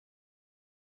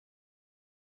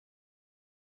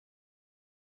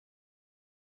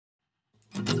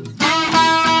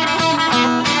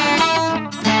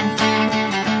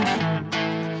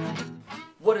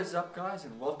What is up, guys,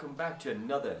 and welcome back to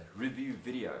another review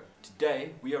video.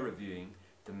 Today we are reviewing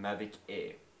the Mavic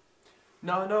Air.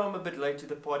 Now I know I'm a bit late to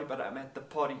the party, but I'm at the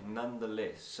party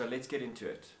nonetheless, so let's get into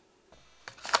it.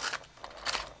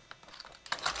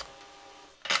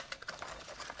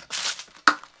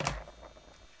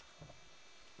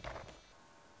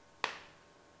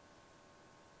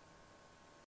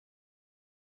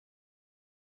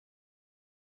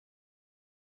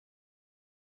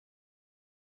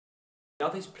 Now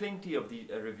there's plenty of the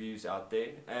reviews out there,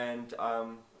 and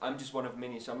I'm just one of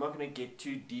many, so I'm not going to get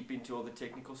too deep into all the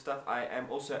technical stuff. I am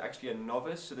also actually a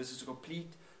novice, so this is a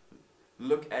complete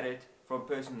look at it from a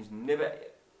person who's never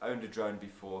owned a drone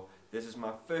before. This is my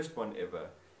first one ever,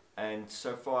 and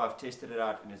so far I've tested it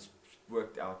out and it's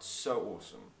worked out so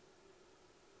awesome.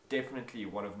 Definitely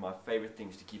one of my favorite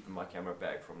things to keep in my camera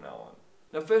bag from now on.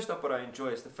 Now first up, what I enjoy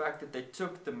is the fact that they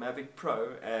took the Mavic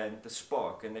Pro and the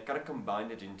Spark and they kind of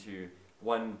combined it into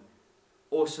one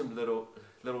awesome little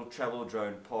travel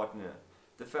drone partner.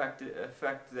 The fact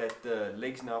that the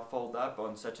legs now fold up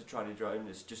on such a tiny drone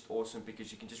is just awesome,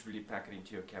 because you can just really pack it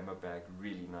into your camera bag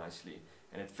really nicely,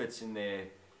 and it fits in there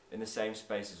in the same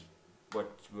space as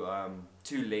what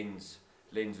two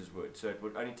lenses would. So it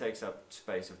would only takes up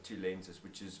space of two lenses,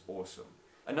 which is awesome.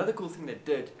 Another cool thing they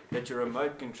did that your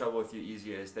remote can travel with you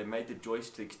easier is they made the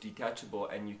joysticks detachable,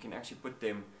 and you can actually put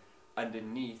them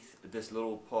underneath this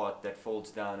little part that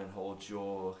folds down and holds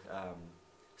your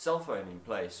cell phone in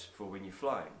place for when you're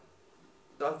flying.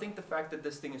 So I think the fact that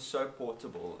this thing is so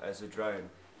portable as a drone,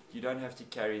 you don't have to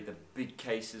carry the big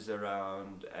cases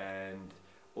around,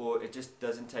 or it just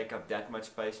doesn't take up that much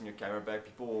space in your camera bag.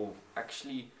 People will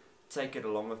actually take it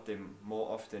along with them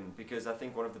more often, because I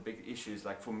think one of the big issues,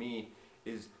 like for me,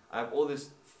 is I have all this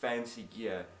fancy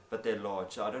gear, but they're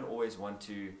large, so I don't always want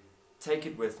to take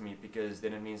it with me, because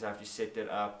then it means I have to set it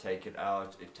up, take it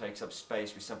out, it takes up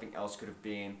space where something else could have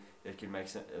been that could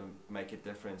make a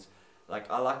difference. Like,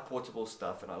 I like portable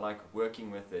stuff and I like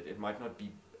working with it. It might not be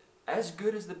as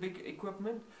good as the big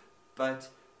equipment, but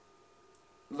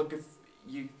look, if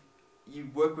you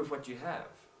work with what you have.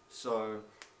 So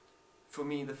for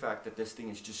me, the fact that this thing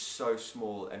is just so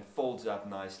small and folds up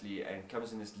nicely and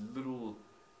comes in this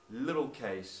little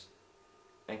case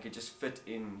and could just fit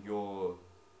in your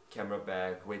camera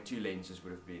bag where two lenses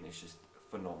would have been, is just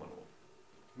phenomenal.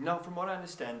 Now, from what I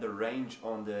understand, the range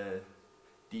on the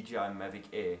DJI Mavic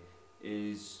Air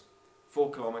is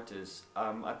 4 kilometers.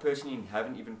 I personally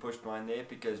haven't even pushed mine there,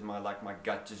 because my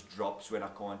gut just drops when I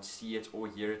can't see it or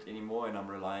hear it anymore, and I'm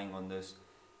relying on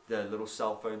the little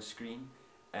cell phone screen,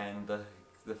 and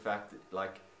the fact that,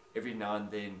 like, every now and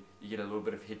then you get a little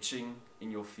bit of hitching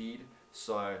in your feed.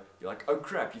 So you're like, oh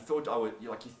crap, you thought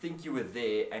you think you were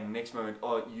there, and next moment,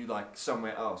 oh, you like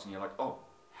somewhere else, and you're like, oh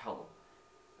hell.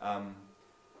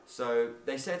 So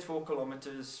they say it's 4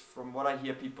 kilometers. From what I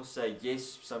hear people say,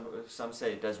 yes, some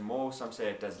say it does more, some say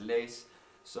it does less.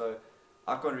 So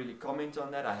I can't really comment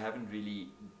on that. I haven't really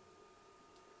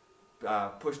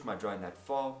pushed my drone that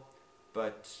far,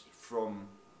 but from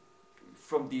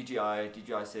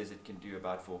DJI says it can do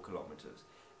about 4 kilometers.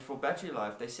 For battery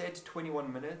life, they say it's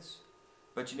 21 minutes.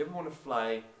 But you never want to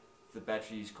fly the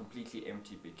batteries completely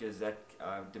empty, because that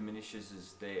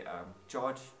diminishes their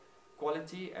charge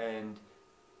quality and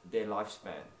their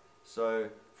lifespan. So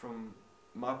from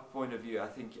my point of view, I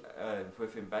think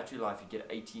within battery life you get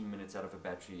 18 minutes out of a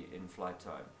battery in flight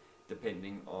time,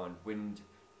 depending on wind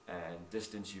and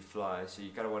distance you fly. So you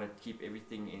kind of want to keep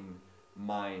everything in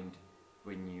mind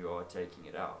when you are taking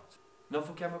it out. Now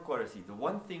for camera quality, the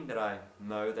one thing that I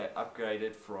know they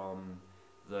upgraded from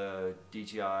the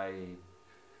DJI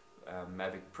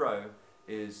Mavic Pro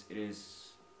is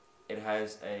it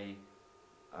has a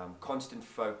constant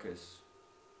focus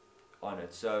on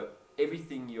it. So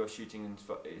everything you're shooting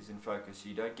is in focus.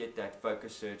 You don't get that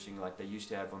focus searching like they used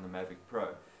to have on the Mavic Pro.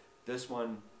 This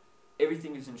one,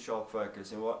 everything is in sharp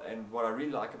focus, and what I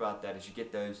really like about that is you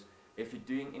get those, if you're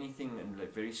doing anything in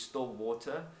like very still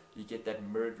water, you get that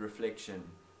mirrored reflection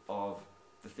of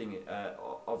the thing,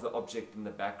 of the object in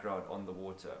the background on the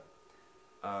water.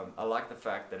 I like the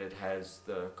fact that it has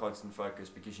the constant focus,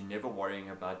 because you're never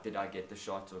worrying about, did I get the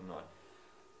shot or not.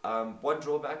 One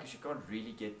drawback is you can't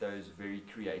really get those very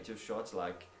creative shots,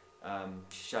 like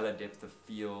shallow depth of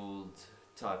field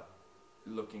type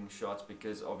looking shots,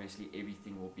 because obviously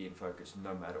everything will be in focus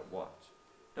no matter what.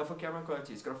 Now for camera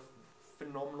quality, it's got a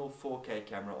phenomenal 4K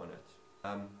camera on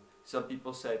it. Some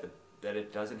people say that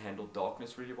it doesn't handle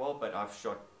darkness really well, but I've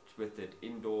shot with it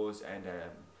indoors and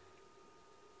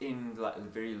in like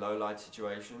very low light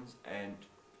situations, and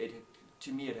it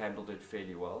to me it handled it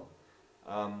fairly well.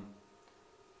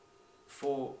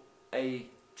 For a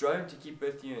drone to keep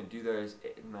with you and do those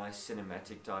nice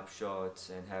cinematic type shots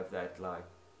and have that like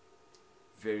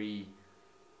very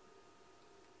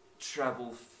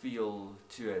travel feel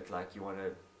to it, like you want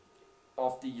to,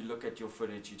 after you look at your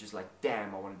footage, you're just like,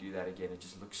 damn, I want to do that again. It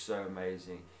just looks so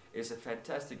amazing. It's a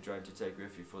fantastic drone to take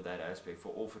with you for that aspect, for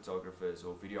all photographers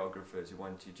or videographers who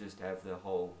want to just have the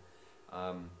whole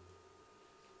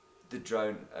the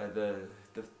drone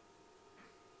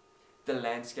the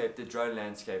landscape, the drone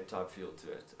landscape type feel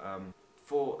to it.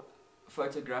 For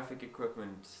photographic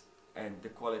equipment and the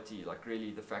quality, like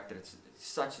really the fact that it's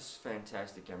such a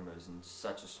fantastic cameras in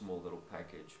such a small little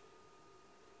package,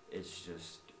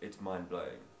 it's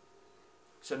mind-blowing.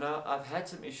 So now I've had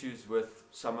some issues with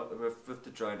the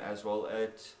drone as well.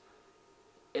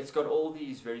 It's got all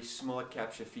these very smart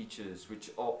capture features which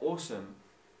are awesome,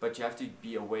 but you have to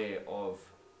be aware of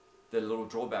the little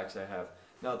drawbacks they have.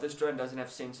 Now this drone doesn't have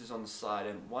sensors on the side,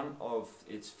 and one of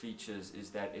its features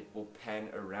is that it will pan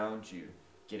around you,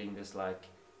 getting this like,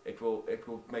 it will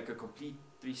make a complete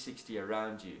 360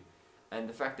 around you. And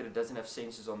the fact that it doesn't have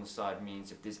sensors on the side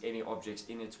means if there's any objects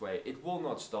in its way, it will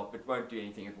not stop, it won't do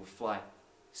anything, it will fly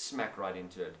smack right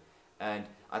into it. And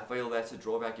I feel that's a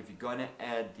drawback. If you're going to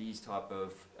add these type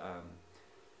of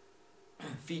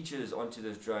features onto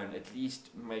this drone, at least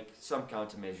make some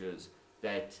countermeasures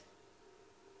that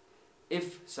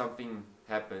if something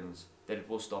happens, that it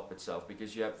will stop itself,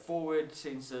 because you have forward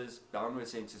sensors, downward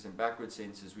sensors and backward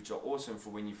sensors, which are awesome for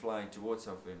when you're flying towards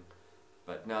something.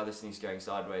 But now this thing's going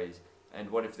sideways, and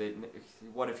what if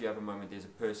you have a moment there's a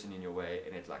person in your way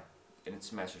and it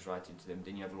smashes right into them,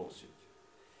 then you have a lawsuit.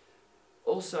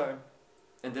 Also,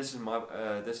 and this is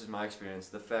my experience,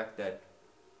 the fact that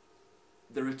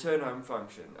the return home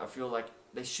function, I feel like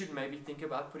they should maybe think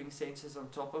about putting sensors on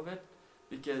top of it,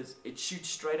 because it shoots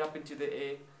straight up into the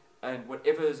air, and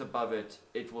whatever is above it,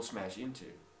 it will smash into.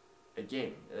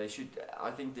 Again,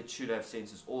 I think that should have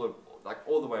sensors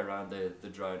all the way around the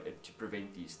drone to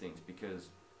prevent these things, because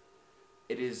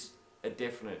it is a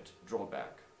definite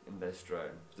drawback in this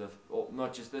drone.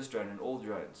 Not just this drone, in all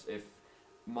drones. If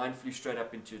mine flew straight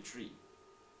up into a tree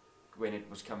when it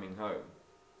was coming home,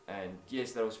 and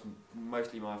yes, that was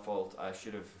mostly my fault. I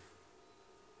should have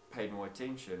paid more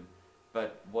attention.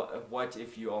 But what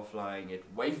if you are flying it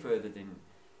way further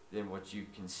than what you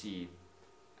can see,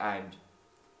 and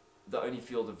the only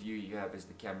field of view you have is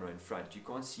the camera in front? You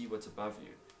can't see what's above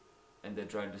you, and the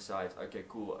drone decides, okay,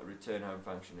 cool, a return home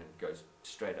function, and it goes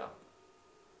straight up.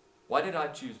 Why did I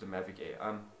choose the Mavic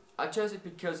Air? I chose it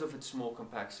because of its small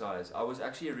compact size. I was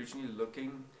actually originally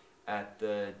looking at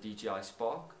the DJI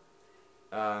Spark,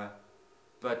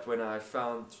 but when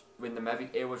the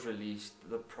Mavic Air was released,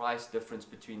 the price difference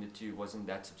between the two wasn't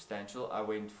that substantial. I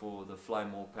went for the Fly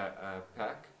More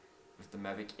pack with the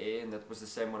Mavic Air, and that was the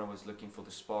same one I was looking for the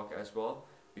Spark as well,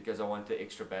 because I wanted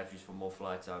extra batteries for more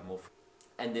flight time.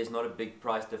 And there's not a big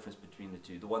price difference between the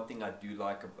two. The one thing I do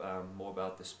like more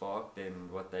about the Spark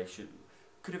than what they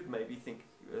could have maybe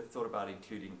thought about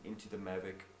including into the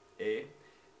Mavic Air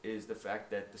is the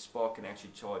fact that the Spark can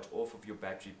actually charge off of your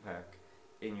battery pack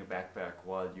in your backpack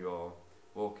while you are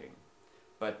walking.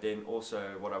 But then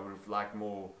also what I would have liked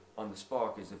more on the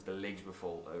Spark is if the legs could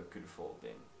fold in.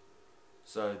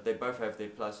 So they both have their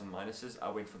plus and minuses. I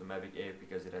went for the Mavic Air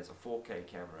because it has a 4K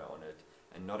camera on it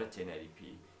and not a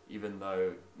 1080p, even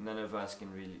though none of us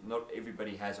can really, not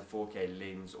everybody has a 4K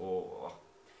lens, or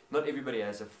not everybody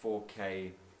has a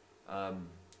 4K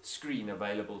screen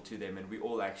available to them, and we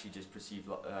all actually just perceive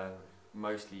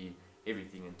mostly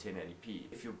everything in 1080p.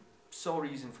 If your sole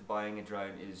reason for buying a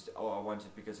drone is, oh, I want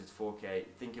it because it's 4K,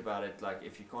 think about it, like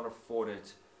if you can't afford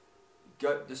it,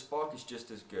 the Spark is just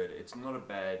as good. It's not a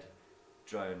bad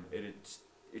drone.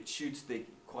 It shoots the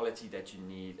quality that you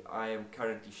need. I am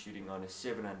currently shooting on a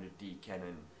 700D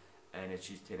Canon, and it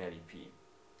shoots 1080p,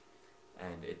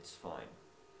 and it's fine.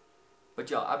 But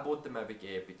yeah, I bought the Mavic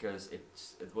Air because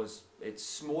it's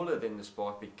smaller than the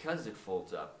Spark because it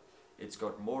folds up. It's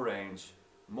got more range,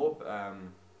 more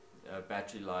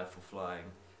battery life for flying,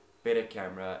 better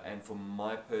camera, and for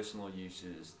my personal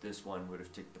uses, this one would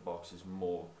have ticked the boxes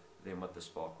more than what the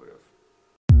Spark would have.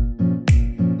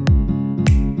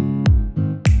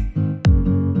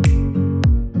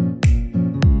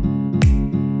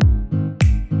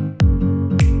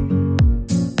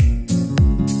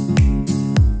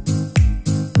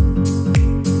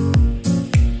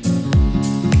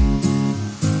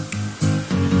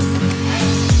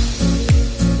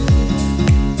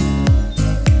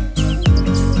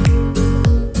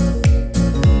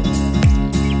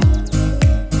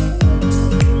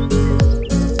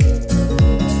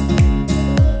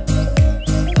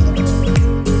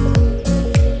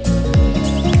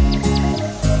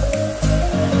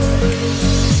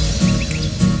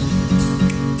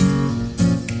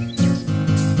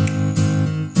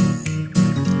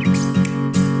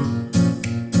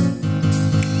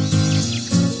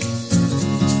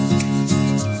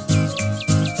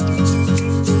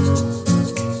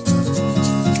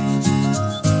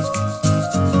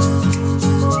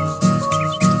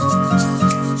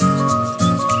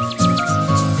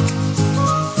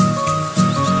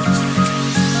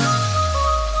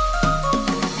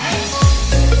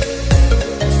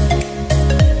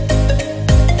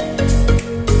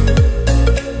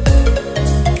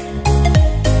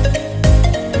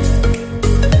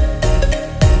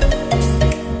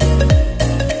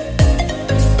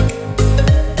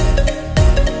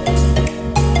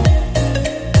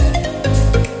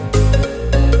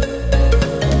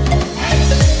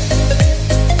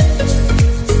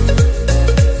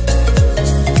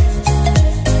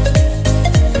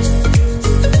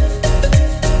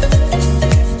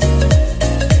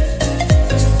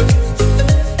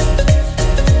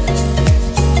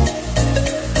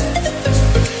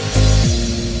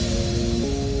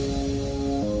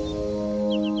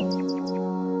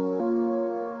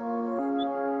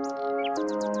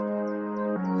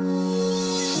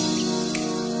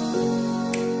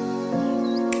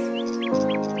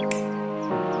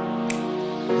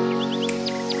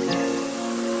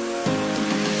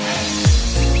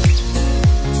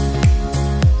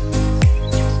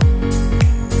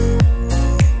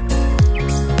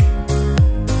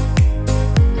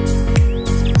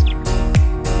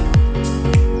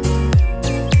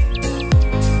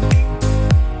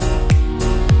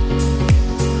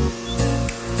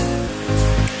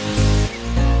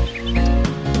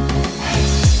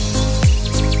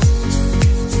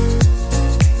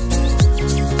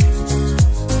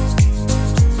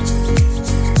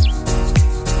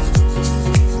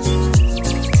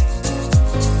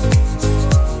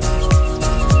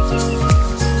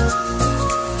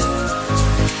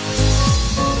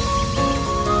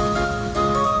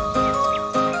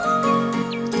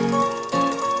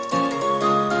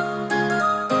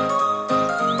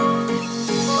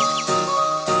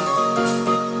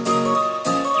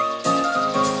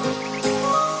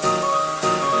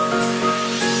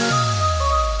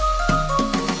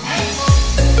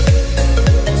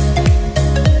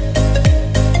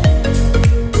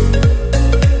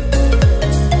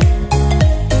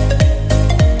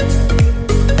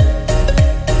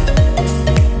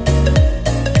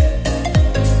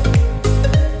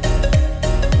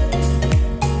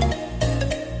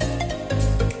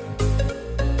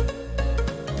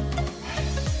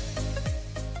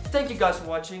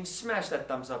 watching. Smash that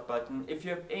thumbs up button. If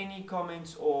you have any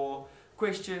comments or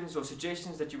questions or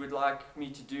suggestions that you would like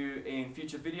me to do in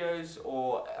future videos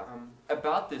or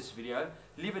about this video,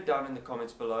 leave it down in the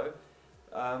comments below.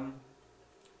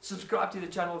 Subscribe to the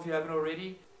channel if you haven't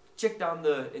already. Check down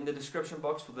in the description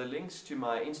box for the links to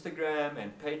my Instagram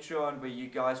and Patron, where you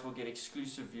guys will get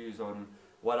exclusive views on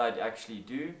what I'd actually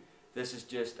do. This is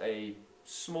just a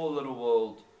small little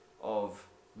world of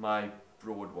my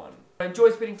broad one. I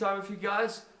enjoy spending time with you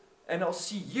guys, and I'll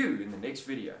see you in the next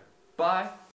video. Bye.